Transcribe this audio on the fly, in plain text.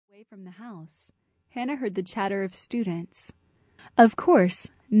Away from the house, Hannah heard the chatter of students. Of course,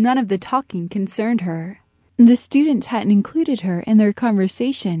 none of the talking concerned her. The students hadn't included her in their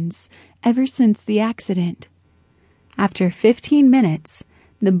conversations ever since the accident. After 15 minutes,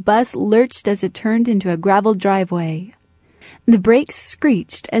 the bus lurched as it turned into a gravel driveway. The brakes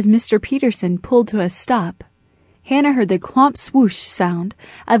screeched as Mr. Peterson pulled to a stop. Hannah heard the clomp swoosh sound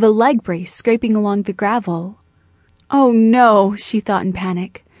of a leg brace scraping along the gravel. Oh no, she thought in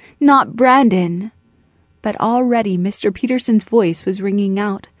panic. Not Brandon. But already Mr. Peterson's voice was ringing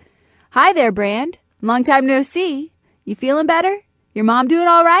out. Hi there, Brand. Long time no see. You feeling better? Your mom doing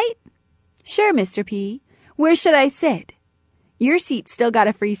all right? Sure, Mr. P. Where should I sit? Your seat's still got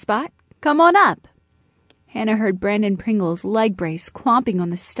a free spot. Come on up. Hannah heard Brandon Pringle's leg brace clomping on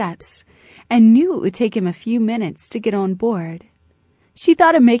the steps and knew it would take him a few minutes to get on board. She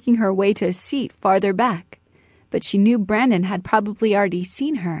thought of making her way to a seat farther back, but she knew Brandon had probably already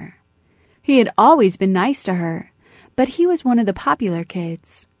seen her. He had always been nice to her, but he was one of the popular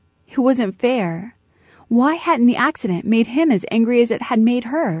kids. It wasn't fair. Why hadn't the accident made him as angry as it had made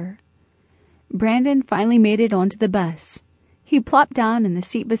her? Brandon finally made it onto the bus. He plopped down in the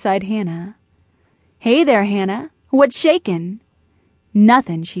seat beside Hannah. Hey there, Hannah. What's shakin'?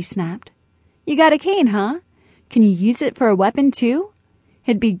 Nothing, she snapped. You got a cane, huh? Can you use it for a weapon, too?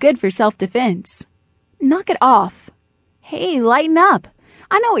 It'd be good for self-defense. Knock it off. Hey, lighten up.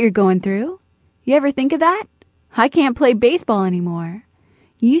 I know what you're going through. You ever think of that? I can't play baseball anymore.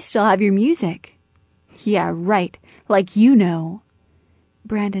 You still have your music. Yeah, right. Like you know.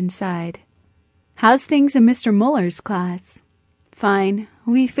 Brandon sighed. How's things in Mr. Muller's class? Fine.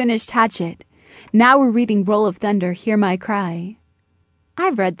 We finished Hatchet. Now we're reading Roll of Thunder, Hear My Cry.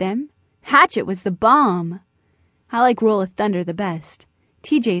 I've read them. Hatchet was the bomb. I like Roll of Thunder the best.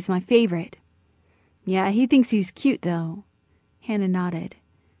 TJ's my favorite. Yeah, he thinks he's cute, though. Hannah nodded.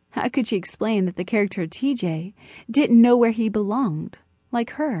 How could she explain that the character TJ didn't know where he belonged,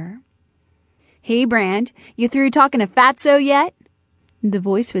 like her? Hey, Brand, you through talking to Fatso yet? The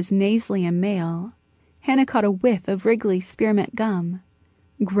voice was nasally and male. Hannah caught a whiff of Wrigley's spearmint gum.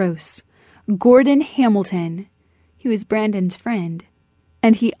 Gross. Gordon Hamilton. He was Brandon's friend,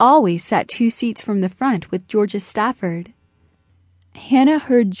 and he always sat 2 seats from the front with Georgia Stafford. Hannah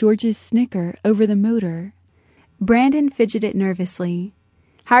heard George's snicker over the motor. Brandon fidgeted nervously.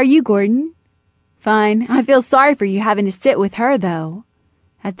 How are you, Gordon? Fine. I feel sorry for you having to sit with her, though.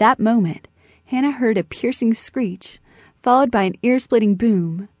 At that moment, Hannah heard a piercing screech, followed by an ear-splitting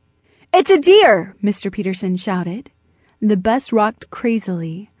boom. It's a deer! Mr. Peterson shouted. The bus rocked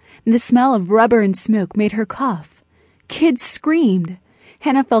crazily. The smell of rubber and smoke made her cough. Kids screamed.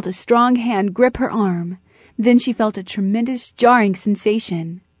 Hannah felt a strong hand grip her arm. Then she felt a tremendous jarring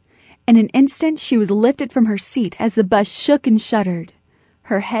sensation. In an instant, she was lifted from her seat as the bus shook and shuddered.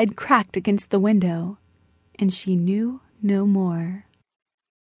 Her head cracked against the window, and she knew no more.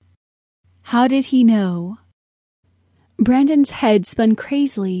 How did he know? Brandon's head spun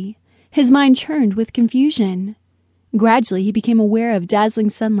crazily. His mind churned with confusion. Gradually, he became aware of dazzling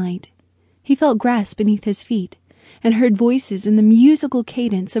sunlight. He felt grass beneath his feet and heard voices in the musical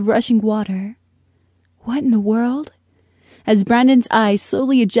cadence of rushing water. What in the world? As Brandon's eyes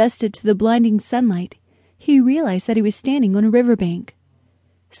slowly adjusted to the blinding sunlight, he realized that he was standing on a riverbank.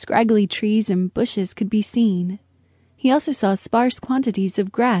 Scraggly trees and bushes could be seen. He also saw sparse quantities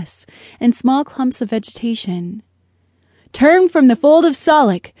of grass and small clumps of vegetation. Turn from the fold of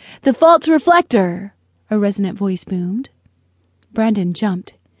Solek, the false reflector, a resonant voice boomed. Brandon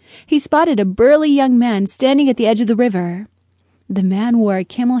jumped. He spotted a burly young man standing at the edge of the river. The man wore a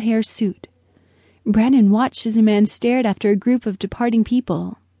camel hair suit. Brandon watched as the man stared after a group of departing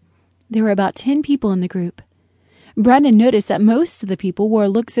people. There were about 10 people in the group. Brandon noticed that most of the people wore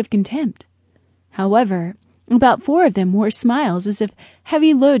looks of contempt. However, about 4 of them wore smiles as if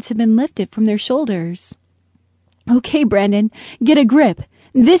heavy loads had been lifted from their shoulders. Okay, Brandon, get a grip.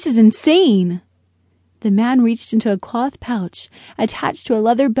 This is insane. The man reached into a cloth pouch attached to a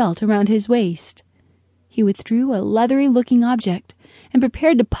leather belt around his waist. He withdrew a leathery-looking object and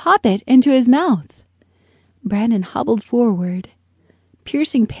prepared to pop it into his mouth. Brandon hobbled forward.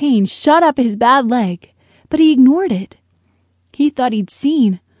 Piercing pain shot up his bad leg, but he ignored it. He thought he'd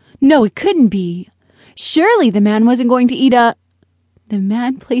seen. No, it couldn't be. Surely the man wasn't going to eat a... The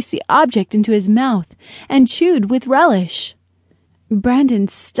man placed the object into his mouth and chewed with relish.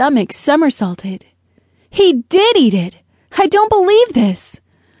 Brandon's stomach somersaulted. He did eat it! I don't believe this!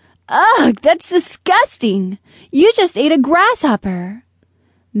 Ugh, that's disgusting! You just ate a grasshopper!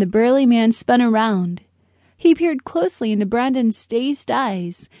 The burly man spun around. He peered closely into Brandon's dazed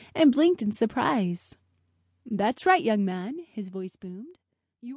eyes and blinked in surprise. That's right, young man, his voice boomed.